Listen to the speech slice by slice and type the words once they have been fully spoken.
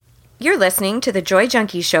You're listening to the Joy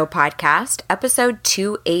Junkie Show podcast, episode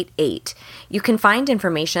 288. You can find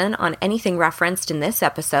information on anything referenced in this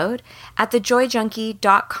episode at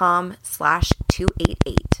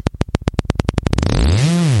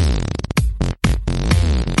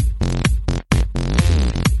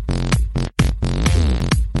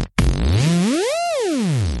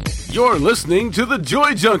You're listening to the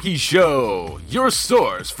Joy Junkie Show, your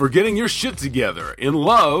source for getting your shit together in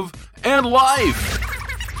love and life.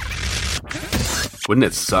 Wouldn't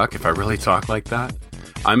it suck if I really talked like that?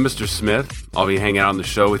 I'm Mr. Smith. I'll be hanging out on the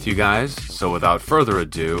show with you guys. So without further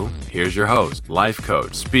ado, here's your host, life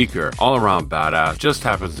coach, speaker, all-around badass, just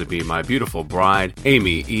happens to be my beautiful bride,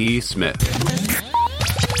 Amy E. Smith.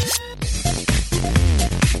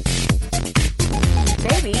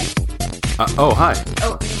 Baby. Oh, hi.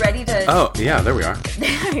 Oh, you ready to... Oh, yeah, there we are.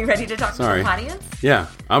 Are you ready to talk to the audience? Yeah,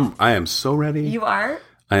 I am so ready. You are?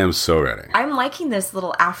 I am so ready. I'm liking this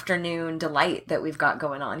little afternoon delight that we've got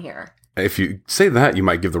going on here. If you say that, you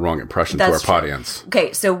might give the wrong impression to our audience.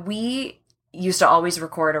 Okay, so we used to always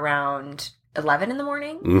record around 11 in the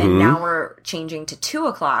morning, and now we're changing to 2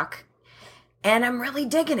 o'clock, and I'm really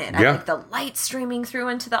digging it. I like the light streaming through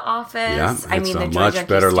into the office. Yeah, it's a much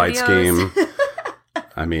better light scheme.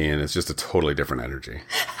 I mean, it's just a totally different energy.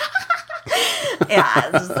 Yeah,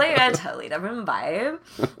 it's just like a totally different vibe.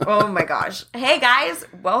 Oh my gosh. Hey guys,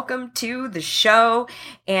 welcome to the show.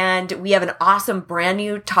 And we have an awesome brand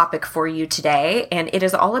new topic for you today. And it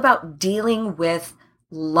is all about dealing with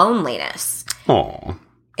loneliness. Aww.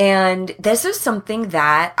 And this is something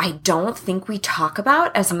that I don't think we talk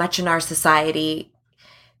about as much in our society.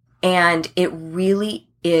 And it really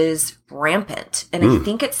is rampant. And I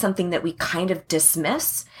think it's something that we kind of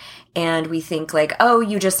dismiss. And we think like, oh,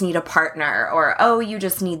 you just need a partner, or, oh, you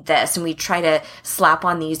just need this. And we try to slap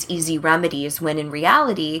on these easy remedies when in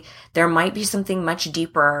reality, there might be something much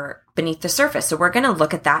deeper beneath the surface. So we're going to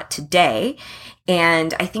look at that today.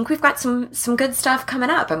 And I think we've got some good stuff coming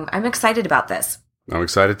up. I'm excited about this. I'm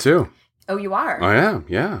excited too. Oh, you are? I am,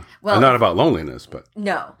 yeah. Well, not about loneliness, but...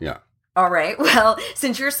 No. Yeah. All right. Well,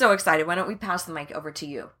 since you're so excited, why don't we pass the mic over to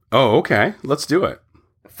you? Oh, okay. Let's do it.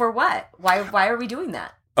 For what? Why are we doing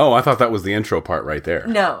that? Oh, I thought that was the intro part right there.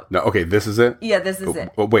 No. No. Okay, this is it? Yeah, this is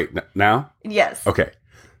it. Oh, wait, now? Yes. Okay.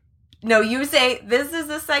 No, you say, this is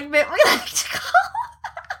the segment we like to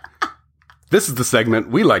call. This is the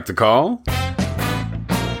segment we like to call...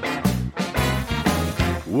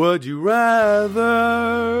 Would you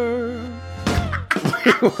rather...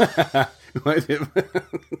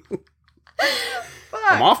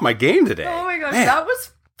 I'm off my game today. Oh my gosh, that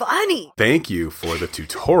was funny. Thank you for the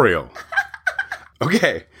tutorial.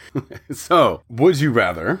 Okay, so would you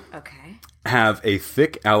rather have a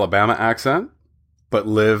thick Alabama accent but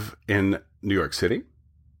live in New York City?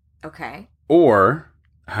 Okay. Or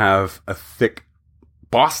have a thick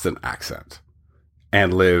Boston accent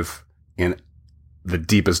and live in the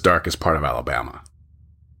deepest, darkest part of Alabama?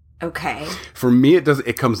 Okay. For me,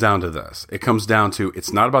 it comes down to this. It comes down to,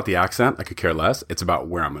 it's not about the accent. I could care less. It's about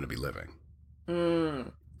where I'm going to be living.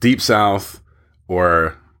 Deep South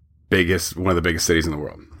or one of the biggest cities in the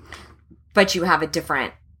world. But you have a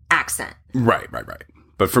different accent. Right.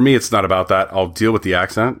 But for me, it's not about that. I'll deal with the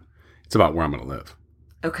accent. It's about where I'm going to live.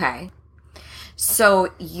 Okay.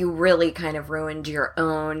 So you really kind of ruined your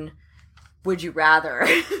own... Would you rather?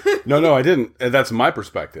 No, I didn't. That's my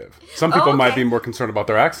perspective. Some people might be more concerned about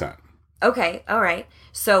their accent. Okay, all right.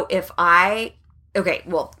 So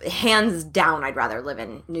well, hands down, I'd rather live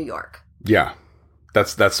in New York. Yeah,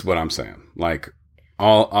 that's what I'm saying. Like,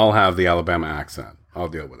 I'll have the Alabama accent. I'll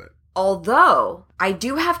deal with it. Although, I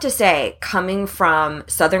do have to say, coming from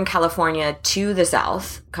Southern California to the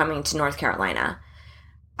South, coming to North Carolina,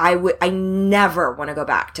 I never want to go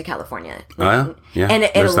back to California. Yeah. And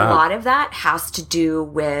a lot of that has to do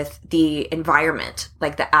with the environment,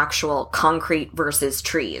 like the actual concrete versus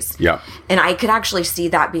trees. Yeah. And I could actually see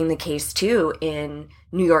that being the case too in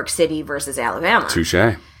New York City versus Alabama.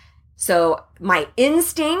 Touché. So my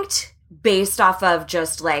instinct, based off of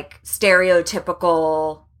just like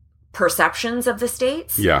stereotypical perceptions of the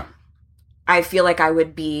states. Yeah. I feel like I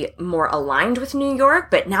would be more aligned with New York,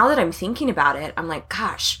 but now that I'm thinking about it, I'm like,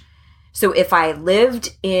 gosh. So if I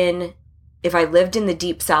lived in the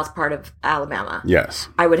deep south part of Alabama, yes,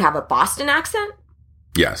 I would have a Boston accent.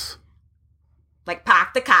 Yes, like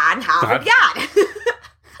park the car and have a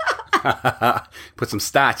yard. Put some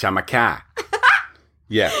starch on my car.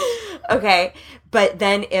 Yes. Okay, but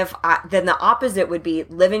then then the opposite would be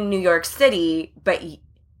live in New York City, but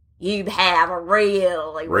you'd have a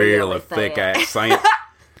really thick accent.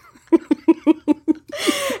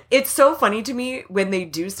 It's so funny to me when they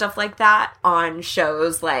do stuff like that on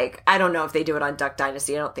shows. Like, I don't know if they do it on Duck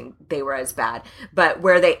Dynasty. I don't think they were as bad. But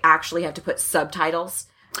where they actually have to put subtitles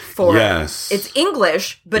for it's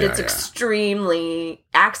English, but it's extremely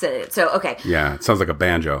accented. So, okay. Yeah, it sounds like a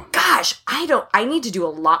banjo. Gosh, I need to do a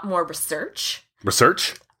lot more research.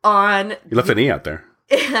 Research? On... You left an E out there.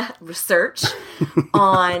 Research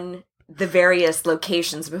on the various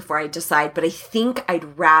locations before I decide. But I think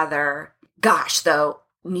I'd rather... Gosh, though,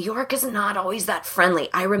 New York is not always that friendly.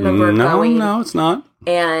 I remember going... No, it's not.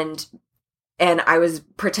 And I was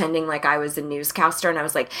pretending like I was a newscaster, and I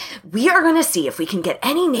was like, we are going to see if we can get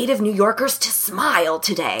any native New Yorkers to smile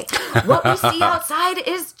today. What we see outside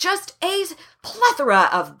is just a plethora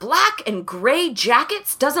of black and gray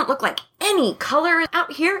jackets. Doesn't look like any color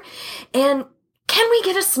out here. And can we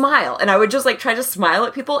get a smile? And I would just like try to smile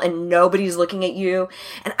at people, and nobody's looking at you.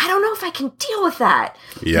 And I don't know if I can deal with that.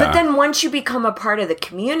 Yeah. But then once you become a part of the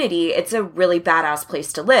community, it's a really badass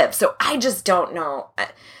place to live. So I just don't know.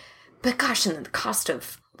 But gosh, and then the cost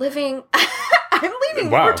of living, I'm leaning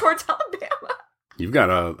more towards Alabama. You got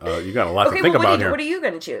a lot to think about here. What are you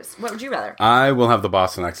going to choose? What would you rather? I will have the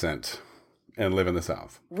Boston accent and live in the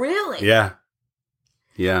South. Really? Yeah.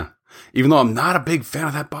 Yeah. Even though I'm not a big fan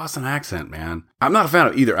of that Boston accent, man. I'm not a fan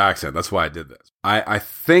of either accent. That's why I did this. I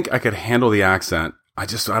think I could handle the accent. I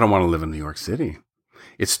don't want to live in New York City.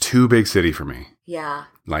 It's too big city for me. Yeah.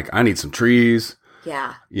 Like, I need some trees.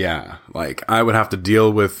 Yeah. Yeah. Like, I would have to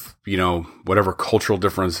deal with, whatever cultural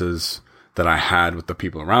differences that I had with the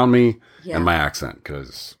people around me and my accent,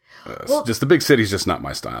 because just the big city's just not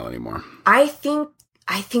my style anymore. I think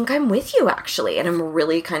I'm with you, actually, and I'm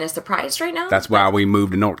really kind of surprised right now. That's why we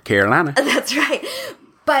moved to North Carolina. That's right.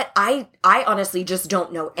 But I honestly just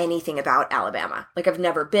don't know anything about Alabama. Like, I've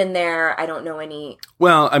never been there. I don't know any...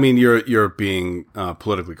 Well, I mean, you're being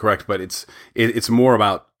politically correct, but it's more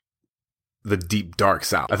about the deep, dark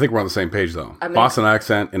South. I think we're on the same page, though. Boston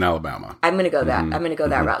accent in Alabama. I'm going to go that. I'm going to go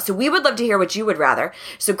that route. So we would love to hear what you would rather.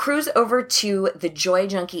 So cruise over to the Joy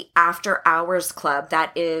Junkie After Hours Club.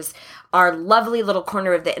 That is our lovely little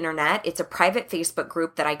corner of the internet. It's a private Facebook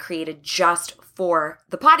group that I created just for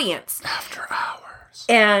the Podians. After Hours.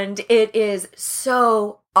 And it is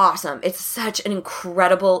so awesome. It's such an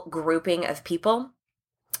incredible grouping of people.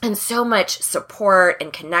 And so much support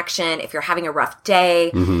and connection. If you're having a rough day,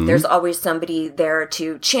 there's always somebody there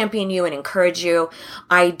to champion you and encourage you.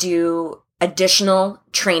 I do additional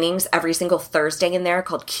trainings every single Thursday in there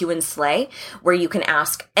called Q and Slay, where you can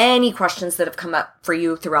ask any questions that have come up for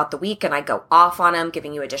you throughout the week, and I go off on them,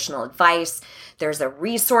 giving you additional advice. There's a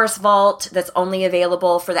resource vault that's only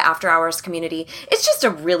available for the After Hours community. It's just a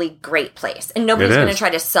really great place. And nobody's going to try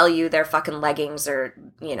to sell you their fucking leggings or,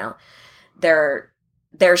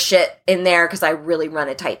 their shit in there, because I really run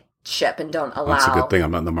a tight ship and don't allow... That's a good thing.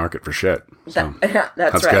 I'm not in the market for shit. So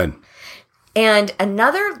that's right. Good. And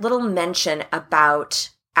another little mention about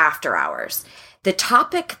After Hours. The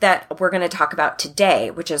topic that we're going to talk about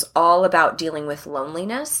today, which is all about dealing with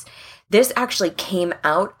loneliness, this actually came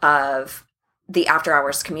out of the After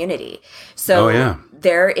Hours community. So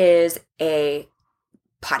there is a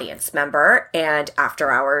Podians member and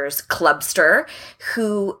After Hours clubster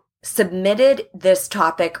who submitted this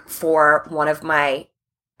topic for one of my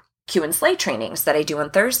Q and Slay trainings that I do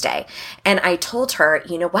on Thursday. And I told her,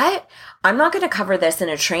 you know what? I'm not going to cover this in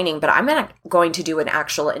a training, but I'm going to do an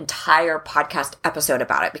actual entire podcast episode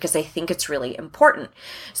about it, because I think it's really important.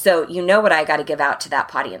 So you know what I got to give out to that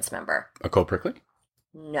Podians member? A cold prickly?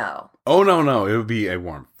 No. Oh, no. It would be a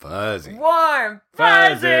warm fuzzy. Warm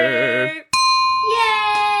fuzzy!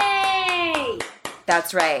 Yay!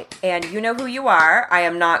 That's right. And you know who you are. I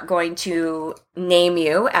am not going to name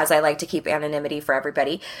you, as I like to keep anonymity for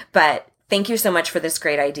everybody, but thank you so much for this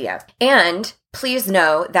great idea. And please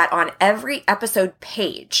know that on every episode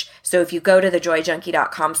page, so if you go to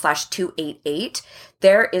thejoyjunkie.com/288,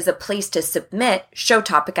 there is a place to submit show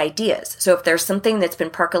topic ideas. So if there's something that's been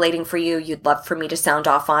percolating for you, you'd love for me to sound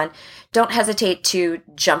off on, don't hesitate to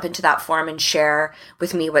jump into that forum and share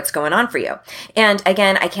with me what's going on for you. And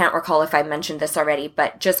again, I can't recall if I mentioned this already,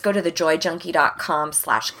 but just go to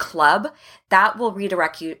thejoyjunkie.com/club. That will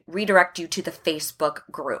redirect you to the Facebook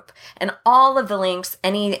group. And all of the links,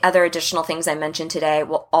 any other additional things I mentioned today,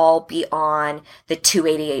 will all be on the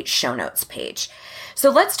 288 show notes page. So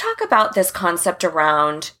let's talk about this concept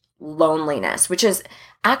around loneliness, which is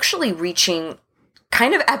actually reaching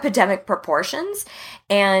kind of epidemic proportions.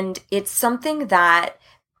 And it's something that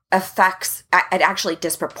it actually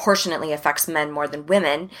disproportionately affects men more than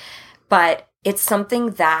women. But it's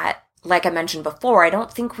something that, like I mentioned before, I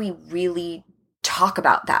don't think we really talk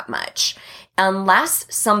about that much. Unless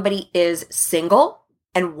somebody is single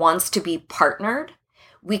and wants to be partnered,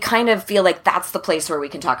 we kind of feel like that's the place where we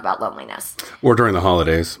can talk about loneliness. Or during the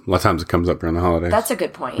holidays. A lot of times it comes up during the holidays. That's a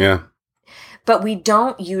good point. Yeah. But we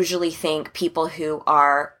don't usually think people who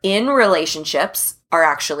are in relationships are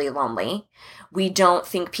actually lonely. We don't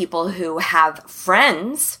think people who have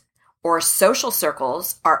friends or social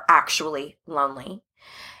circles are actually lonely.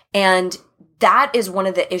 And that is one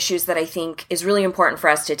of the issues that I think is really important for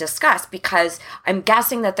us to discuss, because I'm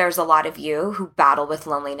guessing that there's a lot of you who battle with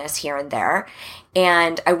loneliness here and there.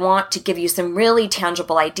 And I want to give you some really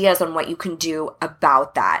tangible ideas on what you can do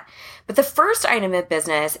about that. But the first item of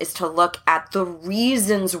business is to look at the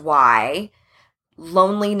reasons why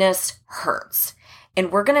loneliness hurts.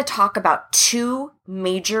 And we're going to talk about two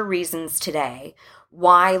major reasons today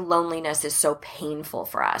why loneliness is so painful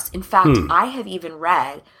for us. In fact, I have even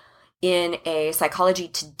read in a Psychology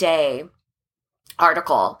Today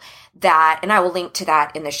article that, and I will link to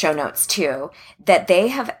that in the show notes too, that they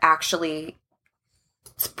have actually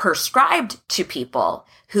prescribed to people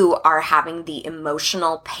who are having the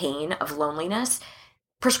emotional pain of loneliness,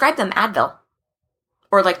 prescribe them Advil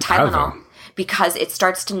or like Tylenol. Because it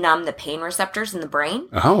starts to numb the pain receptors in the brain.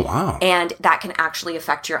 Oh, wow. And that can actually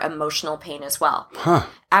affect your emotional pain as well. Huh.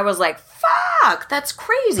 I was like, fuck, that's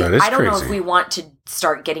crazy. That is I don't know crazy. if we want to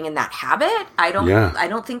start getting in that habit. I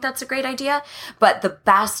don't think that's a great idea. But the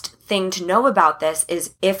best thing to know about this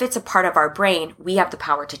is if it's a part of our brain, we have the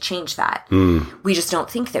power to change that. We just don't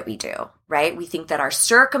think that we do, right? We think that our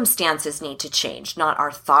circumstances need to change, not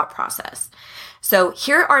our thought process. So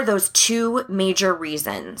here are those two major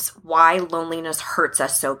reasons why loneliness hurts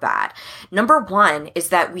us so bad. Number one is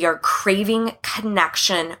that we are craving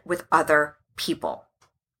connection with other people.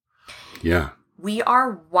 Yeah. We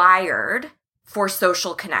are wired for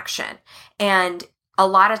social connection. And a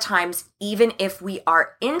lot of times, even if we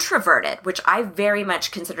are introverted, which I very much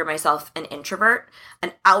consider myself an introvert,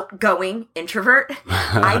 an outgoing introvert,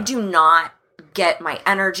 I do not get my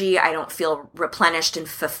energy. I don't feel replenished and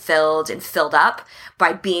fulfilled and filled up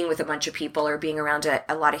by being with a bunch of people or being around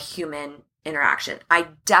a lot of human interaction. I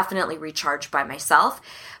definitely recharge by myself,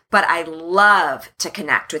 but I love to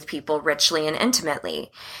connect with people richly and intimately.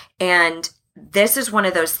 And this is one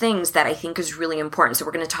of those things that I think is really important. So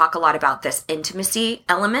we're going to talk a lot about this intimacy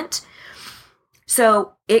element.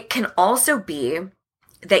 So it can also be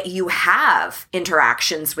that you have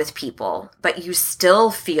interactions with people, but you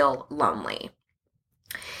still feel lonely.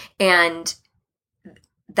 And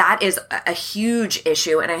that is a huge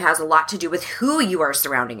issue, and it has a lot to do with who you are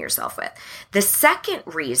surrounding yourself with. The second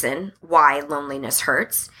reason why loneliness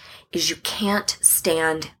hurts is you can't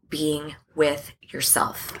stand being with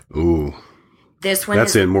yourself. Ooh. This one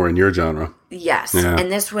That's more in your genre. Yes. Yeah.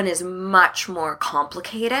 And this one is much more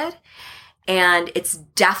complicated. And it's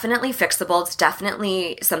definitely fixable. It's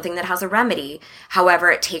definitely something that has a remedy. However,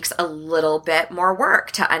 it takes a little bit more work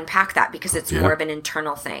to unpack that because it's more of an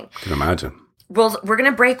internal thing. I can imagine. Well, we're going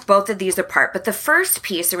to break both of these apart. But the first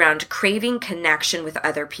piece around craving connection with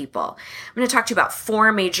other people, I'm going to talk to you about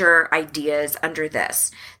four major ideas under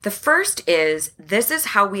this. The first is, this is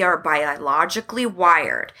how we are biologically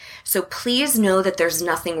wired. So please know that there's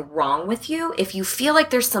nothing wrong with you if you feel like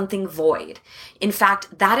there's something void. In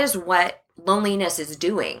fact, that is what loneliness is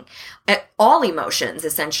doing. All emotions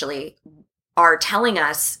essentially are telling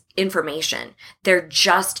us information. They're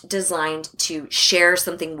just designed to share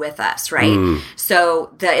something with us, right?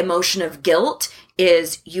 So the emotion of guilt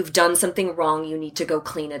is you've done something wrong, you need to go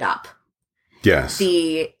clean it up. Yes.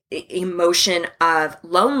 The emotion of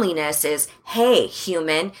loneliness is, hey,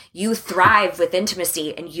 human, you thrive with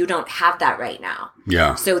intimacy and you don't have that right now.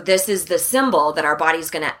 Yeah. So this is the symbol that our body's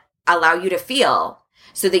going to allow you to feel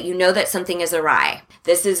so that you know that something is awry.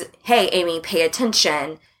 This is, hey, Amy, pay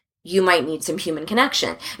attention. You might need some human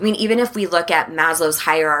connection. I mean, even if we look at Maslow's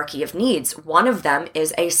hierarchy of needs, one of them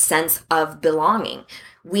is a sense of belonging.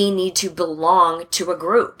 We need to belong to a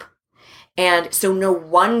group. And so no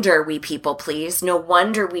wonder we people please. No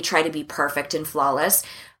wonder we try to be perfect and flawless.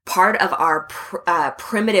 Part of our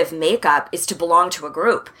primitive makeup is to belong to a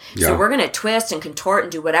group. Yeah. So we're going to twist and contort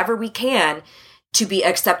and do whatever we can to be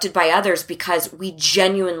accepted by others because we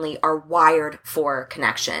genuinely are wired for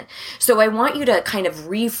connection. So I want you to kind of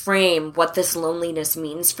reframe what this loneliness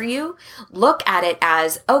means for you. Look at it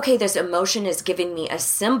as, okay, this emotion is giving me a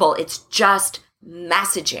symbol. It's just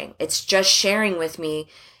messaging. It's just sharing with me,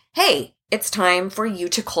 hey, it's time for you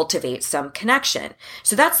to cultivate some connection.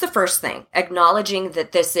 So that's the first thing, acknowledging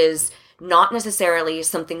that this is not necessarily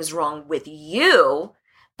something's wrong with you,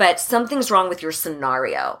 but something's wrong with your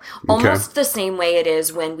scenario. Almost the same way it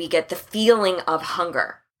is when we get the feeling of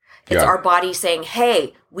hunger. It's our body saying,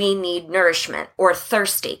 hey, we need nourishment, or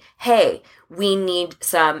thirsty. Hey, we need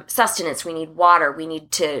some sustenance. We need water. We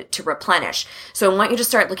need to replenish. So I want you to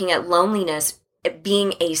start looking at loneliness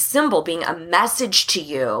being a symbol, being a message to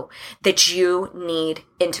you that you need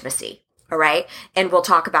intimacy. All right. And we'll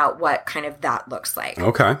talk about what kind of that looks like.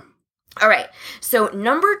 Okay. All right. So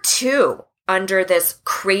number 2 under this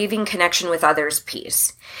craving connection with others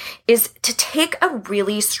piece is to take a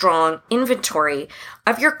really strong inventory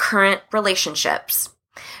of your current relationships.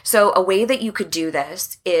 So a way that you could do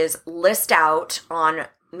this is list out on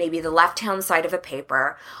maybe the left-hand side of a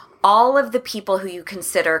paper all of the people who you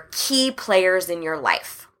consider key players in your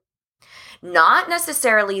life. Not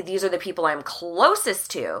necessarily these are the people I'm closest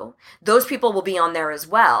to. Those people will be on there as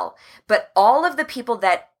well. But all of the people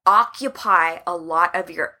that occupy a lot of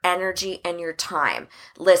your energy and your time.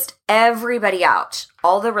 List everybody out,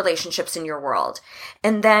 all the relationships in your world.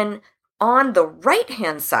 And then on the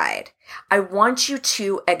right-hand side, I want you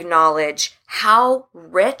to acknowledge how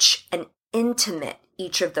rich and intimate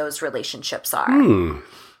each of those relationships are. I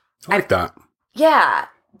like that. Yeah,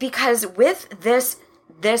 because with this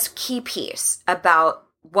key piece about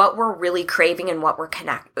what we're really craving and what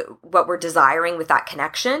we're desiring with that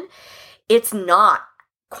connection, it's not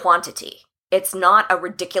quantity. It's not a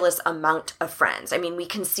ridiculous amount of friends. I mean, we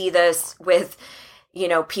can see this with,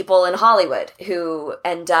 people in Hollywood who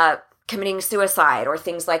end up committing suicide or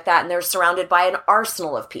things like that, and they're surrounded by an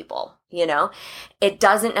arsenal of people. It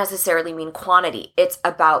doesn't necessarily mean quantity. It's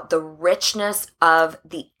about the richness of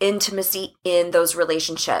the intimacy in those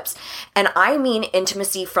relationships. And I mean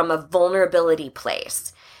intimacy from a vulnerability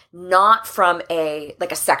place, not from a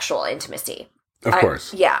sexual intimacy. Of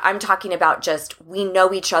course. I'm talking about just we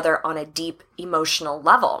know each other on a deep emotional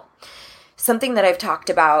level. Something that I've talked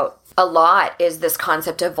about a lot is this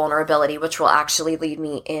concept of vulnerability, which will actually lead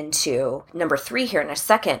me into number 3 here in a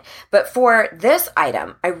second. But for this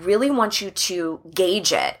item, I really want you to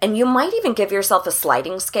gauge it. And you might even give yourself a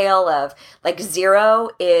sliding scale of 0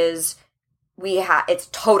 is it's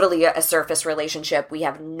totally a surface relationship. We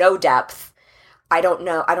have no depth. I don't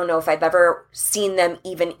know if I've ever seen them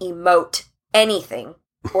even emote anything,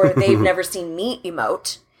 or they've never seen me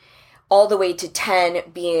emote, all the way to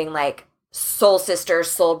 10 being soul sister,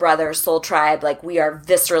 soul brother, soul tribe. We are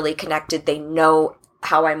viscerally connected. They know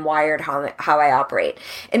how I'm wired, how I operate.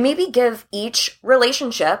 And maybe give each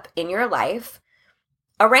relationship in your life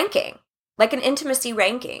a ranking, like an intimacy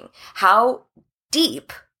ranking. How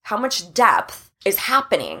deep, how much depth is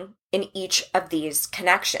happening in each of these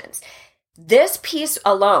connections? This piece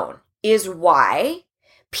alone is why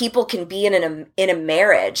people can be in a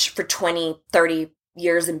marriage for 20, 30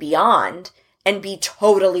 years and beyond and be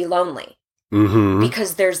totally lonely. Mm-hmm.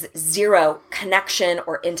 Because there's 0 connection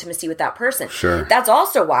or intimacy with that person. Sure. That's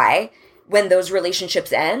also why when those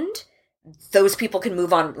relationships end, those people can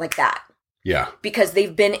move on like that. Yeah. Because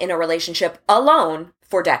they've been in a relationship alone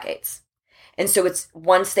for decades. And so it's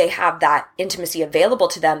once they have that intimacy available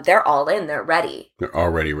to them, they're all in, they're ready. They're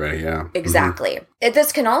already ready, yeah. Exactly. Mm-hmm.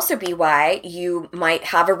 This can also be why you might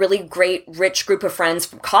have a really great, rich group of friends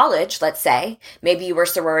from college, let's say. Maybe you were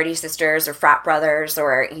sorority sisters or frat brothers,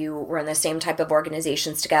 or you were in the same type of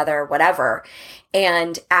organizations together, whatever.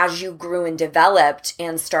 And as you grew and developed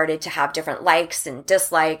and started to have different likes and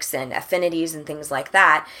dislikes and affinities and things like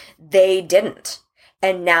that, they didn't.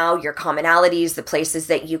 And now your commonalities, the places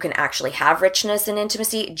that you can actually have richness and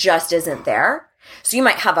intimacy, just isn't there. So you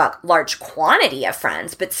might have a large quantity of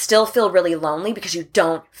friends, but still feel really lonely because you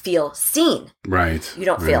don't feel seen. Right. You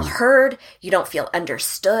don't feel heard. You don't feel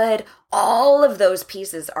understood. All of those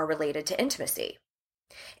pieces are related to intimacy.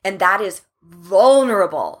 And that is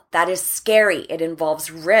vulnerable. That is scary. It involves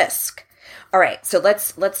risk. All right. So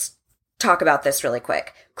let's talk about this really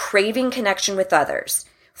quick. Craving connection with others.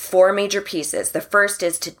 4 major pieces. The first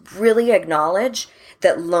is to really acknowledge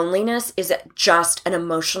that loneliness is just an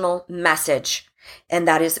emotional message, and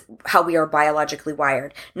that is how we are biologically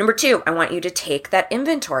wired. Number 2, I want you to take that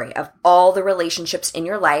inventory of all the relationships in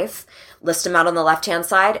your life, list them out on the left-hand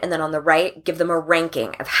side, and then on the right, give them a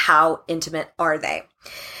ranking of how intimate are they.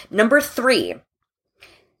 Number 3,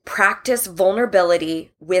 practice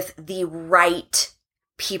vulnerability with the right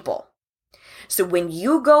people. So when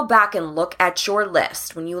you go back and look at your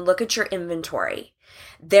list, when you look at your inventory,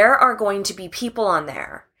 there are going to be people on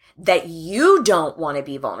there that you don't want to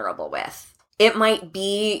be vulnerable with. It might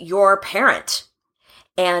be your parent,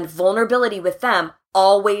 and vulnerability with them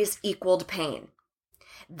always equaled pain.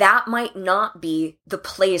 That might not be the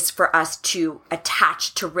place for us to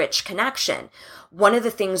attach to rich connection. One of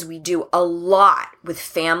the things we do a lot with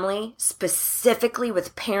family, specifically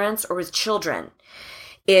with parents or with children,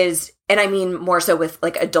 is, and I mean more so with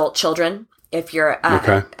like adult children. If you're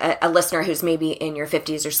a listener who's maybe in your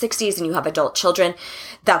 50s or 60s and you have adult children,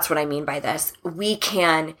 that's what I mean by this. We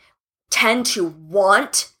can tend to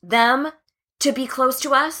want them to be close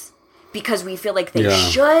to us because we feel like they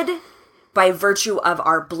should by virtue of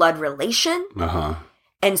our blood relation.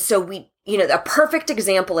 And so we, a perfect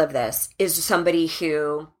example of this is somebody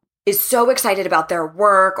who is so excited about their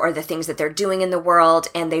work or the things that they're doing in the world,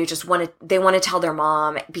 and they just want to tell their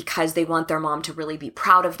mom because they want their mom to really be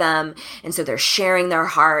proud of them. And so they're sharing their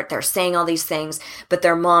heart, they're saying all these things, but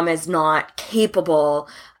their mom is not capable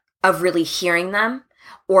of really hearing them,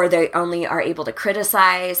 or they only are able to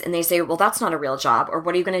criticize, and they say, well, that's not a real job, or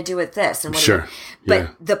what are you going to do with this? And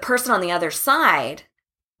but the person on the other side,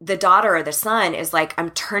 the daughter or the son, is like, I'm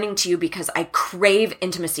turning to you because I crave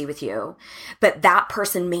intimacy with you, but that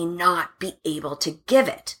person may not be able to give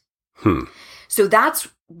it. So that's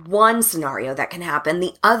one scenario that can happen.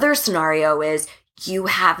 The other scenario is you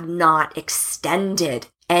have not extended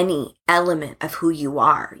any element of who you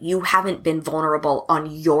are. You haven't been vulnerable on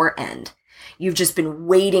your end. You've just been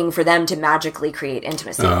waiting for them to magically create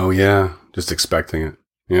intimacy. Oh, yeah. Just expecting it.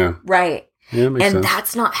 Yeah. Right. Yeah, makes sense.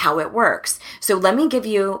 That's not how it works. So let me give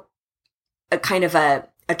you a kind of a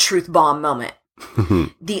truth bomb moment.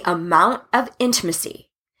 The amount of intimacy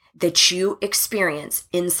that you experience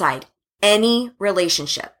inside any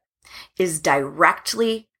relationship is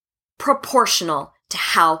directly proportional to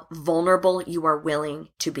how vulnerable you are willing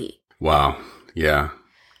to be. Wow. Yeah.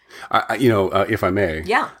 If I may.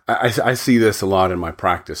 Yeah. I see this a lot in my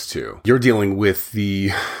practice too. You're dealing with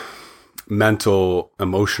the mental,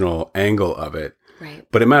 emotional angle of it. Right.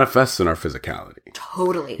 But it manifests in our physicality.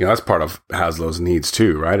 Totally. That's part of Haslow's needs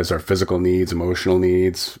too, right? It's our physical needs, emotional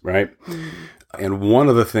needs, right? And one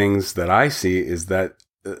of the things that I see is that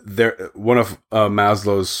one of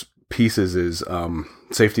Maslow's pieces is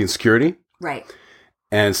safety and security. Right.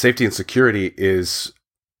 And safety and security is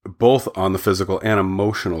both on the physical and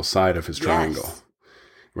emotional side of his triangle,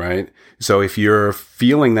 right? So if you're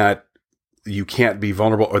feeling that you can't be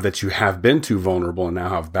vulnerable, or that you have been too vulnerable and now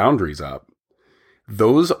have boundaries up,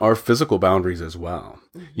 those are physical boundaries as well.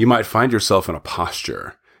 You might find yourself in a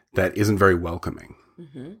posture that isn't very welcoming,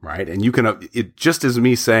 right? And you can, it just is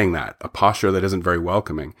me saying that, a posture that isn't very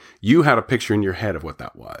welcoming. You had a picture in your head of what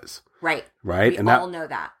that was. Right. Right. We all know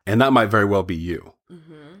that. And that might very well be you.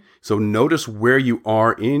 So notice where you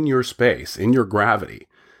are in your space, in your gravity,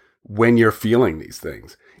 when you're feeling these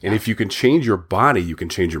things. And if you can change your body, you can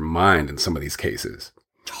change your mind in some of these cases.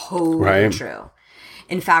 Totally true.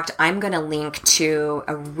 In fact, I'm going to link to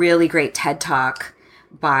a really great TED Talk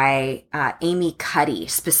by Amy Cuddy,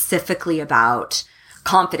 specifically about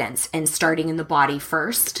confidence and starting in the body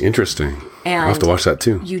first. Interesting. And I'll have to watch that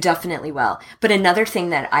too. You definitely will. But another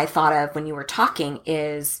thing that I thought of when you were talking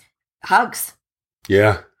is hugs.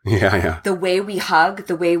 Yeah. Yeah. The way we hug,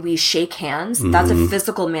 the way we shake hands, that's a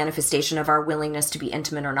physical manifestation of our willingness to be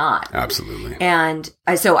intimate or not. Absolutely. And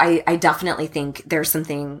so I definitely think there's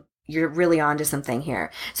something, you're really onto something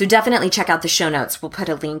here. So definitely check out the show notes. We'll put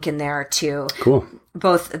a link in there to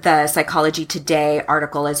both the Psychology Today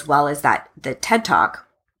article as well as the TED Talk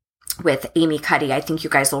with Amy Cuddy. I think you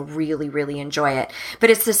guys will really, really enjoy it. But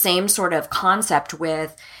it's the same sort of concept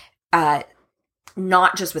with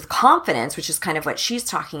not just with confidence, which is kind of what she's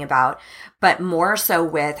talking about, but more so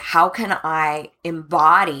with how can I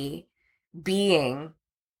embody being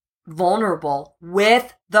vulnerable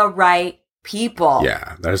with the right people.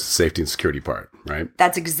 Yeah, that's the safety and security part, right?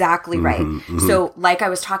 That's exactly right. So like I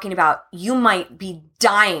was talking about, you might be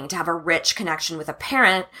dying to have a rich connection with a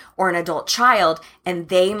parent or an adult child, and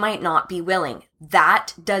they might not be willing.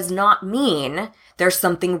 That does not mean there's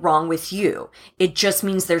something wrong with you. It just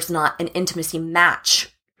means there's not an intimacy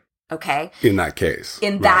match. Okay? In that case.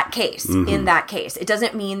 In that case. It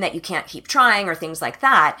doesn't mean that you can't keep trying or things like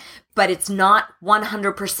that, but it's not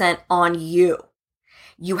 100% on you.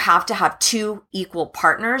 You have to have two equal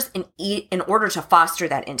partners in order to foster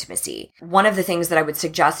that intimacy. One of the things that I would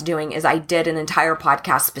suggest doing is I did an entire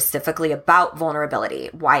podcast specifically about vulnerability,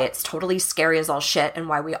 why it's totally scary as all shit and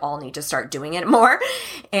why we all need to start doing it more.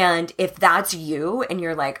 And if that's you and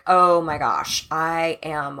you're like, oh my gosh, I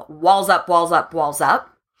am walls up,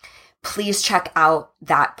 please check out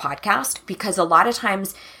that podcast, because a lot of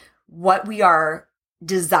times what we are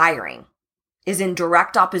desiring is in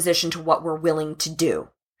direct opposition to what we're willing to do.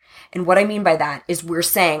 And what I mean by that is we're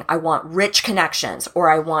saying, I want rich connections,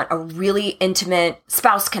 or I want a really intimate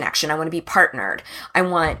spouse connection. I want to be partnered. I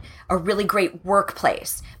want a really great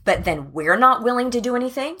workplace. But then we're not willing to do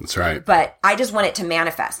anything. That's right. But I just want it to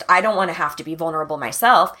manifest. I don't want to have to be vulnerable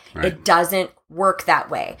myself. Right. It doesn't work that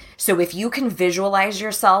way. So if you can visualize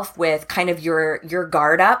yourself with kind of your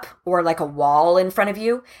guard up or like a wall in front of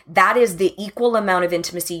you, that is the equal amount of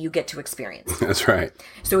intimacy you get to experience. That's right.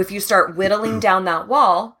 So if you start whittling down that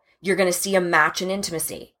wall, you're going to see a match in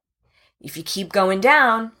intimacy. If you keep going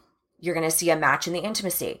down, you're going to see a match in the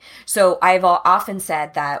intimacy. So I've often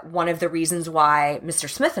said that one of the reasons why Mr.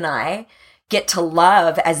 Smith and I get to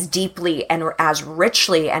love as deeply and as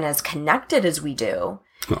richly and as connected as we do,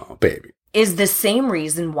 oh, baby, is the same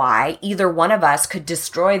reason why either one of us could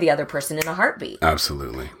destroy the other person in a heartbeat.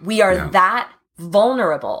 Absolutely. We are that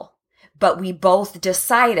vulnerable, but we both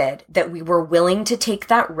decided that we were willing to take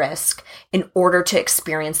that risk in order to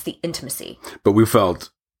experience the intimacy. But we felt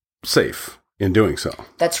safe in doing so.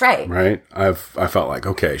 That's right. Right? I felt like,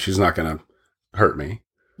 okay, she's not going to hurt me.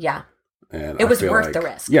 Yeah. And it was worth the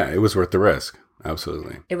risk. Yeah, it was worth the risk.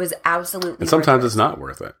 Absolutely. It was absolutely And sometimes it's not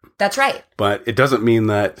worth it. That's right. But it doesn't mean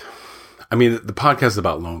that, I mean, the podcast is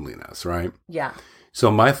about loneliness, right? Yeah.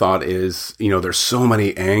 So my thought is, there's so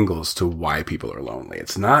many angles to why people are lonely.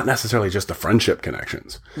 It's not necessarily just the friendship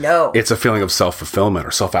connections. No. It's a feeling of self-fulfillment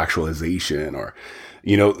or self-actualization or,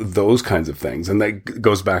 those kinds of things. And that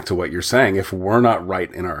goes back to what you're saying. If we're not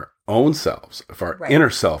right in our own selves, if our inner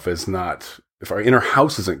self is not, if our inner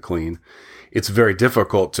house isn't clean, it's very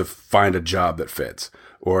difficult to find a job that fits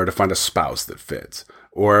or to find a spouse that fits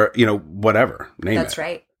or, whatever, name it. That's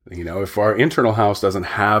right. If our internal house doesn't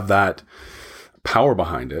have that power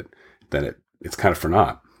behind it, then it's kind of for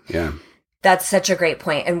naught. Yeah. That's such a great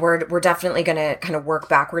point. And we're definitely going to kind of work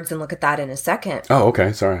backwards and look at that in a second. Oh,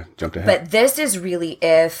 okay. Sorry. Jumped ahead. But this is really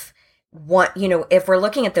if we're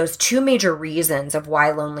looking at those two major reasons of why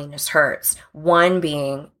loneliness hurts, one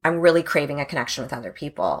being I'm really craving a connection with other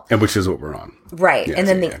people. And which is what we're on. Right. Yes, and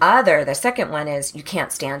then the second one is you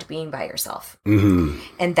can't stand being by yourself. Mm-hmm.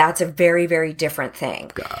 And that's a very, very different thing.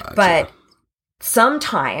 Gotcha. But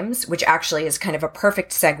sometimes, which actually is kind of a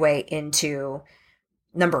perfect segue into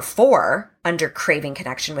number 4 under craving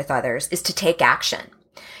connection with others, is to take action.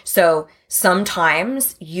 So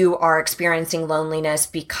sometimes you are experiencing loneliness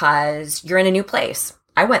because you're in a new place.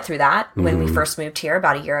 I went through that when we first moved here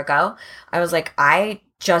about a year ago. I was like, I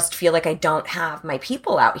just feel like I don't have my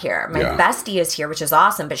people out here. My bestie is here, which is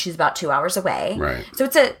awesome, but she's about 2 hours away. Right. So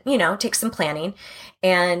it's takes some planning.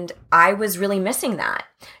 And I was really missing that.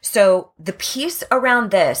 So the piece around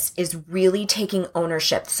this is really taking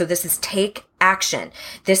ownership. So this is take action.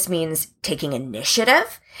 This means taking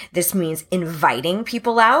initiative. This means inviting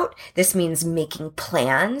people out. This means making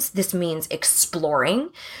plans. This means exploring.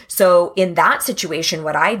 So in that situation,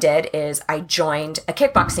 what I did is I joined a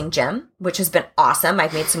kickboxing gym, which has been awesome.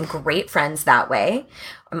 I've made some great friends that way.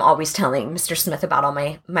 I'm always telling Mr. Smith about all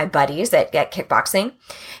my buddies at kickboxing,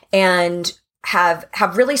 and have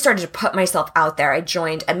really started to put myself out there. I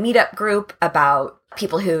joined a meetup group about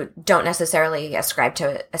people who don't necessarily ascribe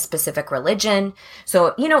to a specific religion.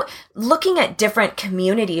 So, looking at different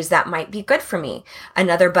communities that might be good for me.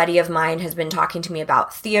 Another buddy of mine has been talking to me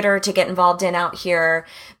about theater to get involved in out here.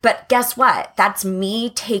 But guess what? That's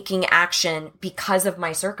me taking action because of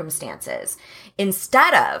my circumstances.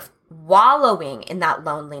 Instead of wallowing in that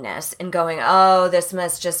loneliness and going, oh, this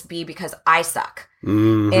must just be because I suck.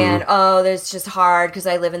 Mm-hmm. And, oh, it's just hard because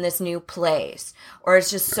I live in this new place. Or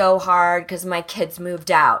it's just so hard because my kids moved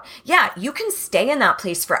out. Yeah, you can stay in that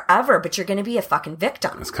place forever, but you're going to be a fucking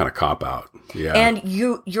victim. It's kind of cop out. Yeah. And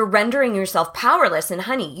you're rendering yourself powerless. And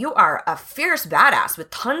honey, you are a fierce badass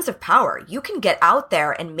with tons of power. You can get out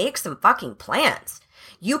there and make some fucking plans.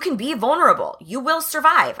 You can be vulnerable. You will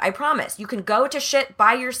survive. I promise. You can go to shit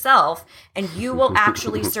by yourself and you will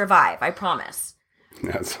actually survive. I promise.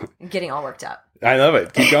 I'm getting all worked up. I love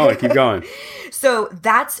it. Keep going. Keep going. So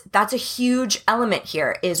that's a huge element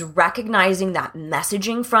here, is recognizing that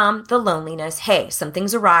messaging from the loneliness. Hey,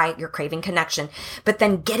 something's awry. You're craving connection, but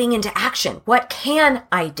then getting into action. What can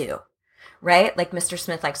I do? Right? Like Mr.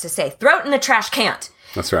 Smith likes to say, throw it in the trash can't.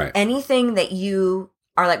 That's right. Anything that you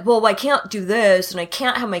are like, well, I can't do this and I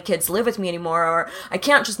can't have my kids live with me anymore, or I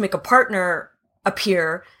can't just make a partner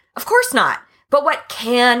appear. Of course not. But what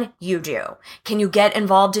can you do? Can you get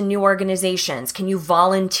involved in new organizations? Can you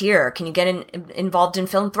volunteer? Can you get involved in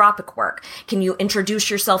philanthropic work? Can you introduce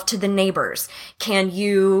yourself to the neighbors? Can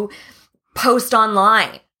you post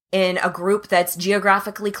online in a group that's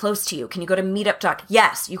geographically close to you? Can you go to Meetup?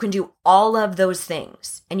 Yes, you can do all of those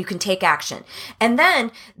things and you can take action. And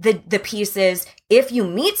then the piece is, if you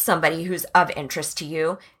meet somebody who's of interest to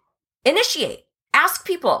you, initiate. Ask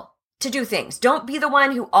people to do things. Don't be the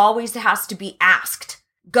one who always has to be asked.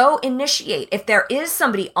 Go initiate. If there is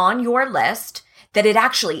somebody on your list that it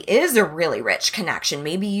actually is a really rich connection,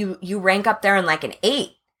 maybe you rank up there in like an 8,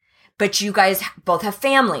 but you guys both have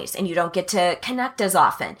families and you don't get to connect as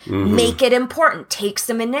often. Make it important. Take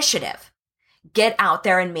some initiative. Get out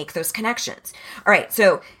there and make those connections. All right.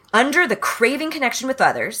 So under the craving connection with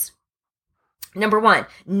others, number 1,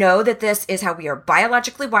 know that this is how we are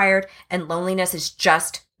biologically wired, and loneliness is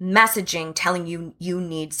just messaging telling you you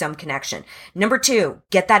need some connection. Number 2,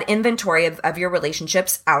 get that inventory of your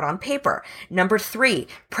relationships out on paper. Number 3,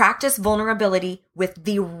 practice vulnerability with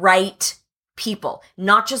the right people,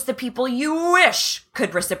 not just the people you wish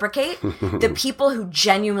could reciprocate, the people who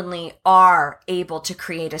genuinely are able to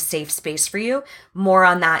create a safe space for you. More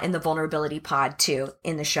on that in the vulnerability pod too,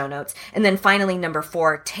 in the show notes. And then finally, number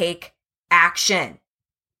 4, take action.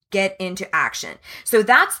 Get into action. So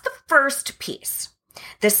that's the first piece.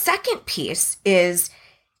 The second piece is,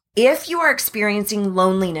 if you are experiencing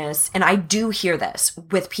loneliness, and I do hear this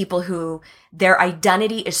with people who their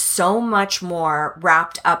identity is so much more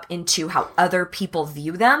wrapped up into how other people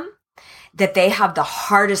view them, that they have the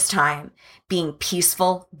hardest time being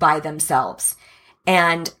peaceful by themselves.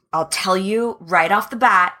 And I'll tell you right off the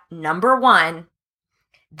bat, number 1,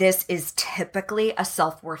 this is typically a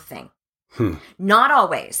self-worth thing. Not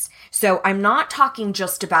always. So I'm not talking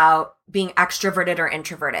just about being extroverted or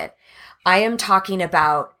introverted. I am talking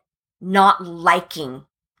about not liking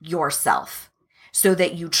yourself so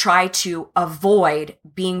that you try to avoid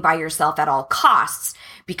being by yourself at all costs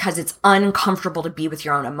because it's uncomfortable to be with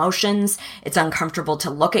your own emotions. It's uncomfortable to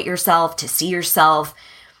look at yourself, to see yourself.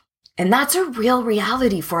 And that's a real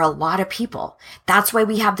reality for a lot of people. That's why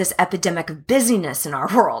we have this epidemic of busyness in our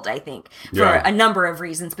world, I think, for a number of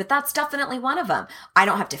reasons, but that's definitely one of them. I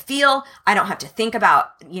don't have to feel, I don't have to think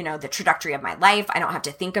about, the trajectory of my life. I don't have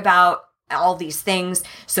to think about all these things.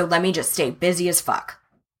 So let me just stay busy as fuck.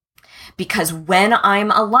 Because when I'm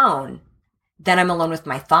alone, then I'm alone with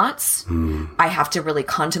my thoughts. I have to really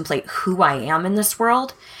contemplate who I am in this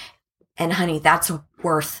world. And honey, that's a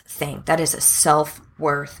worth thing. That is a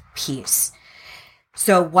self-worth piece.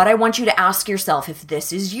 So what I want you to ask yourself, if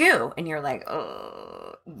this is you and you're like,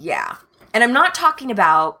 oh, yeah. And I'm not talking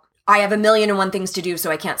about, I have 1,000,001 things to do,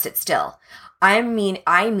 so I can't sit still. I mean,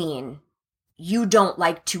 you don't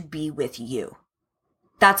like to be with you.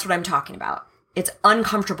 That's what I'm talking about. It's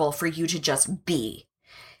uncomfortable for you to just be.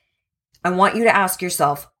 I want you to ask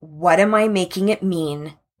yourself, what am I making it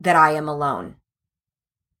mean that I am alone?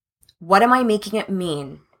 What am I making it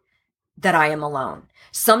mean that I am alone?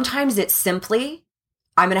 Sometimes it's simply,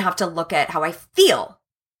 I'm going to have to look at how I feel.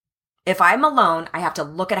 If I'm alone, I have to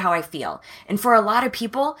look at how I feel. And for a lot of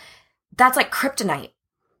people, that's like kryptonite.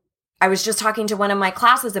 I was just talking to one of my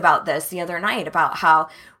classes about this the other night, about how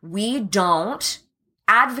we don't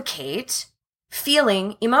advocate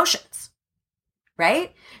feeling emotions,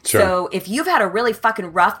 right? Sure. So if you've had a really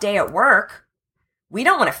fucking rough day at work, we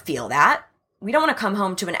don't want to feel that. We don't want to come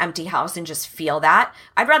home to an empty house and just feel that.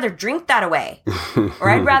 I'd rather drink that away, or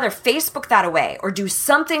I'd rather Facebook that away, or do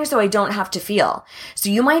something so I don't have to feel. So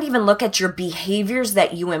you might even look at your behaviors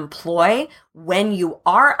that you employ when you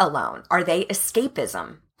are alone. Are they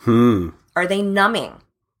escapism? Are they numbing?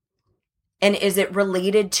 And is it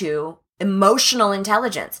related to emotional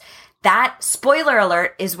intelligence? That, spoiler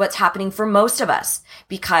alert, is what's happening for most of us,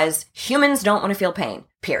 because humans don't want to feel pain,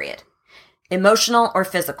 period. Emotional or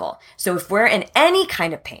physical. So if we're in any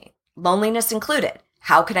kind of pain, loneliness included,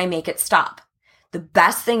 how can I make it stop? The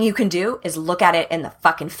best thing you can do is look at it in the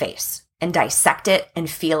fucking face and dissect it and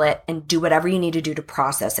feel it and do whatever you need to do to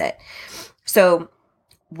process it. So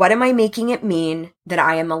what am I making it mean that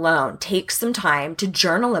I am alone? Take some time to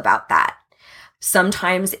journal about that.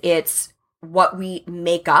 Sometimes it's what we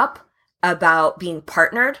make up about being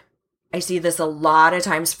partnered. I see this a lot of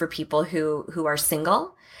times for people who are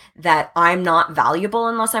single, that I'm not valuable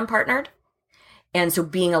unless I'm partnered. And so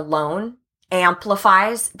being alone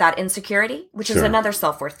amplifies that insecurity, which is another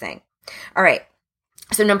self-worth thing. All right.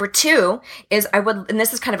 So number 2 is and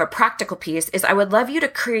this is kind of a practical piece, is I would love you to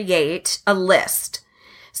create a list.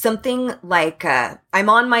 Something like I'm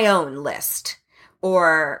on my own list,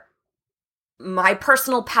 or my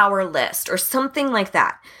personal power list, or something like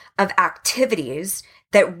that, of activities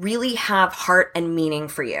that really have heart and meaning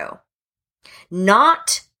for you.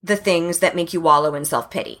 Not the things that make you wallow in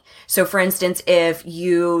self-pity. So for instance, if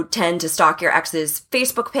you tend to stalk your ex's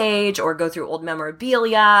Facebook page or go through old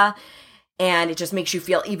memorabilia and it just makes you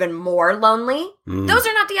feel even more lonely, those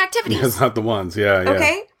are not the activities. That's not the ones. Yeah.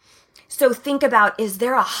 Okay. So think about, is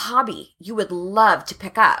there a hobby you would love to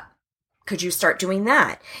pick up? Could you start doing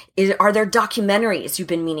that? Are there documentaries you've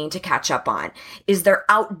been meaning to catch up on? Is there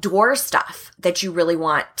outdoor stuff that you really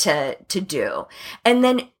want to do? And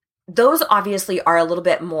then those obviously are a little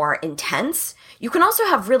bit more intense. You can also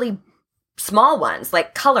have really small ones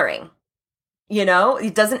like coloring. You know,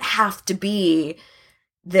 it doesn't have to be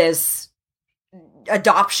this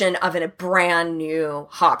adoption of a brand new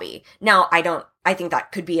hobby. Now, I think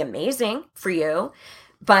that could be amazing for you,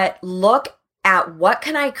 but look at what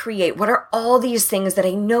can I create? What are all these things that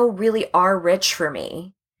I know really are rich for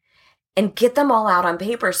me? And get them all out on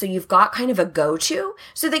paper so you've got kind of a go-to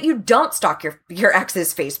so that you don't stalk your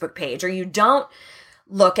ex's Facebook page, or you don't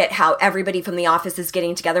look at how everybody from the office is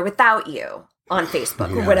getting together without you on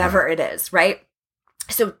Facebook or whatever it is, right?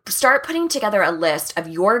 So start putting together a list of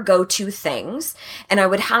your go-to things. And I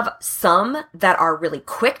would have some that are really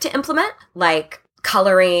quick to implement, like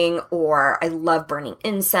coloring, or I love burning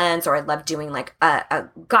incense, or I love doing like a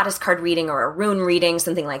goddess card reading or a rune reading,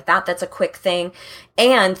 something like that. That's a quick thing.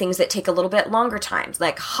 And things that take a little bit longer times,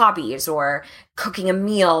 like hobbies or cooking a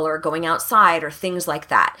meal or going outside or things like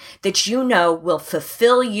that, that you know will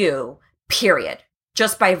fulfill you, period.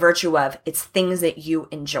 Just by virtue of it's things that you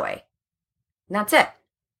enjoy. And that's it.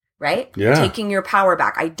 Right? Yeah. Taking your power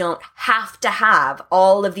back. I don't have to have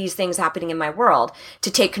all of these things happening in my world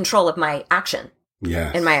to take control of my action.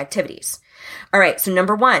 Yes. And my activities. All right. So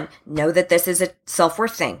number 1, know that this is a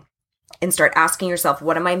self-worth thing and start asking yourself,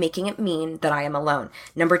 what am I making it mean that I am alone?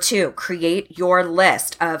 Number 2, create your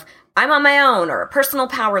list of I'm on my own, or a personal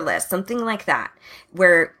power list, something like that,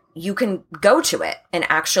 where you can go to it and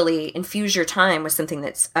actually infuse your time with something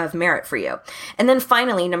that's of merit for you. And then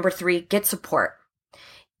finally, number 3, get support.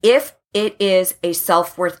 If it is a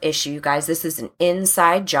self-worth issue, you guys, this is an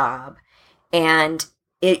inside job, and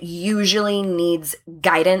it usually needs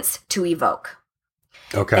guidance to evoke.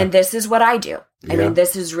 Okay. And this is what I do. I mean,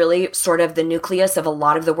 this is really sort of the nucleus of a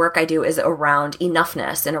lot of the work I do is around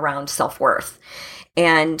enoughness and around self-worth.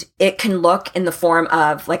 And it can look in the form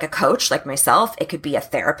of like a coach like myself. It could be a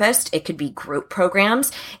therapist. It could be group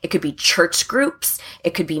programs. It could be church groups.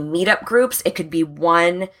 It could be meetup groups. It could be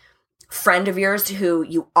one friend of yours who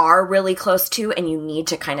you are really close to and you need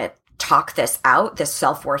to kind of talk this out, this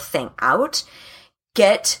self-worth thing out.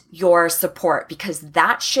 Get your support, because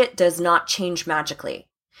that shit does not change magically.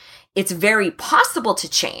 It's very possible to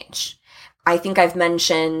change. I think I've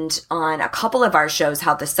mentioned on a couple of our shows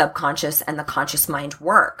how the subconscious and the conscious mind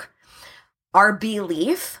work. Our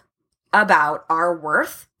belief about our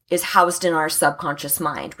worth is housed in our subconscious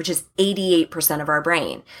mind, which is 88% of our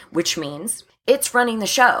brain, which means it's running the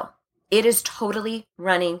show. It is totally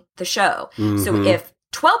running the show. Mm-hmm. So if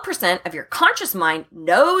 12% of your conscious mind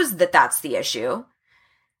knows that that's the issue,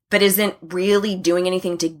 but isn't really doing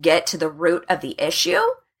anything to get to the root of the issue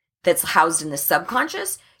that's housed in the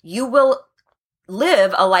subconscious, you will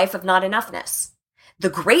live a life of not enoughness. The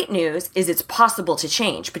great news is it's possible to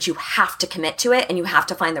change, but you have to commit to it and you have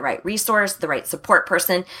to find the right resource, the right support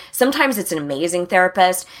person. Sometimes it's an amazing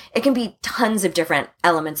therapist. It can be tons of different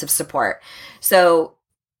elements of support. So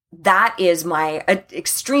that is my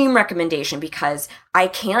extreme recommendation, because I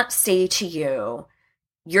can't say to you,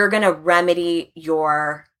 you're going to remedy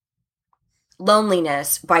your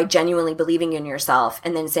loneliness by genuinely believing in yourself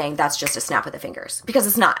and then saying that's just a snap of the fingers, because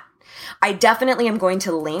it's not. I definitely am going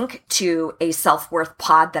to link to a self-worth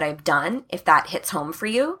pod that I've done if that hits home for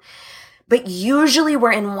you. But usually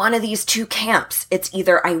we're in one of these two camps. It's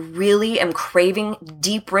either I really am craving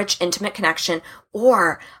deep, rich, intimate connection,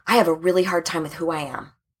 or I have a really hard time with who I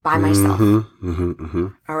am by myself.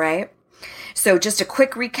 All right. So just a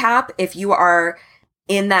quick recap. If you are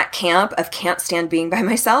in that camp of can't stand being by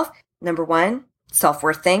myself, number 1,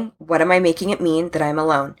 self-worth thing. What am I making it mean that I'm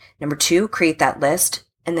alone? Number 2, create that list.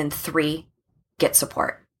 And then 3, get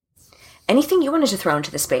support. Anything you wanted to throw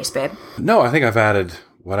into the space, babe? No, I think I've added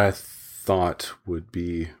what I thought would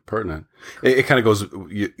be pertinent. It kind of goes,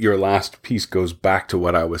 your last piece goes back to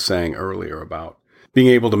what I was saying earlier about being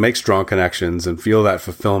able to make strong connections and feel that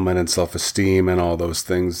fulfillment and self-esteem and all those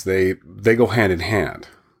things. They go hand in hand.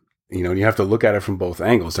 You know, you have to look at it from both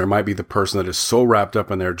angles. There might be the person that is so wrapped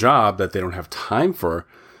up in their job that they don't have time for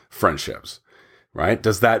friendships, right?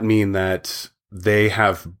 Does that mean that they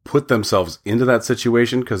have put themselves into that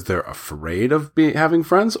situation because they're afraid of having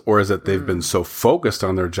friends? Or is it they've been so focused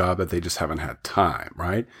on their job that they just haven't had time,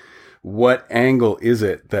 right? What angle is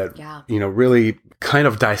it that, really kind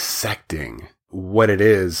of dissecting what it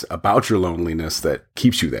is about your loneliness that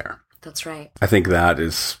keeps you there? That's right. I think that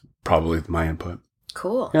is probably my input.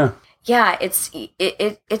 Cool. Yeah. Yeah, it's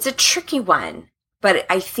a tricky one, but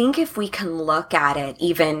I think if we can look at it,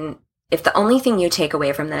 even if the only thing you take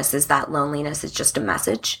away from this is that loneliness is just a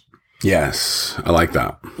message. Yes, I like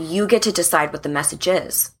that. You get to decide what the message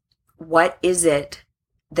is. What is it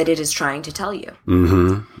that it is trying to tell you?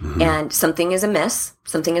 And something is amiss,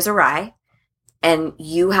 something is awry, and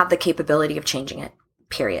you have the capability of changing it,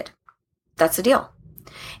 period. that's the deal.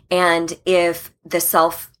 And if the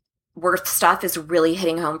self-worth stuff is really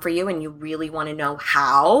hitting home for you and you really want to know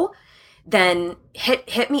how, then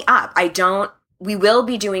hit me up. We will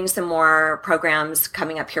be doing some more programs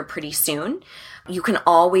coming up here pretty soon. You can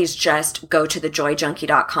always just go to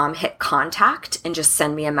thejoyjunkie.com, hit contact, and just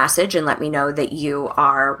send me a message and let me know that you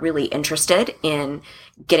are really interested in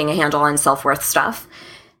getting a handle on self-worth stuff.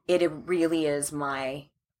 It really is my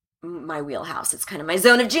wheelhouse. It's kind of my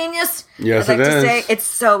zone of genius. Yes, I'd like it is. to say it's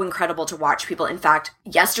so incredible to watch people. In fact,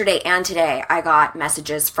 yesterday and today, I got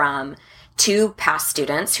messages from 2 past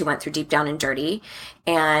students who went through Deep Down and Dirty,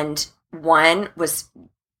 and one was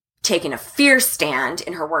taking a fierce stand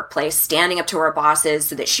in her workplace, standing up to her bosses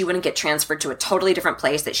so that she wouldn't get transferred to a totally different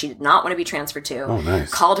place that she did not want to be transferred to. Oh,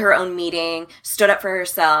 nice. Called her own meeting, stood up for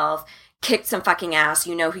herself, kicked some fucking ass,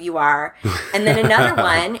 you know who you are. And then another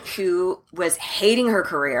one who was hating her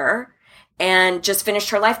career and just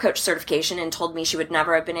finished her life coach certification and told me she would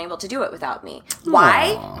never have been able to do it without me.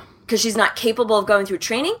 Why? Because she's not capable of going through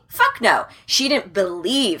training? Fuck no. She didn't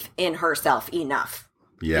believe in herself enough.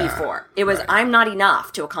 Before. It was, I'm not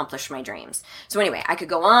enough to accomplish my dreams. So anyway, I could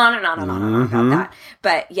go on and on and on and on about that.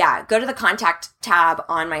 But yeah, go to the contact tab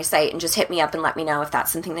on my site and just hit me up and let me know if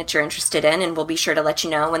that's something that you're interested in. And we'll be sure to let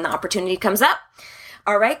you know when the opportunity comes up.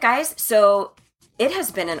 All right, guys. So it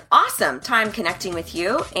has been an awesome time connecting with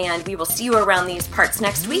you. And we will see you around these parts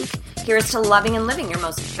next week. Here's to loving and living your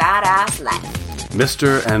most badass life.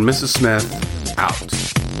 Mr. and Mrs. Smith,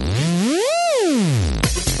 out.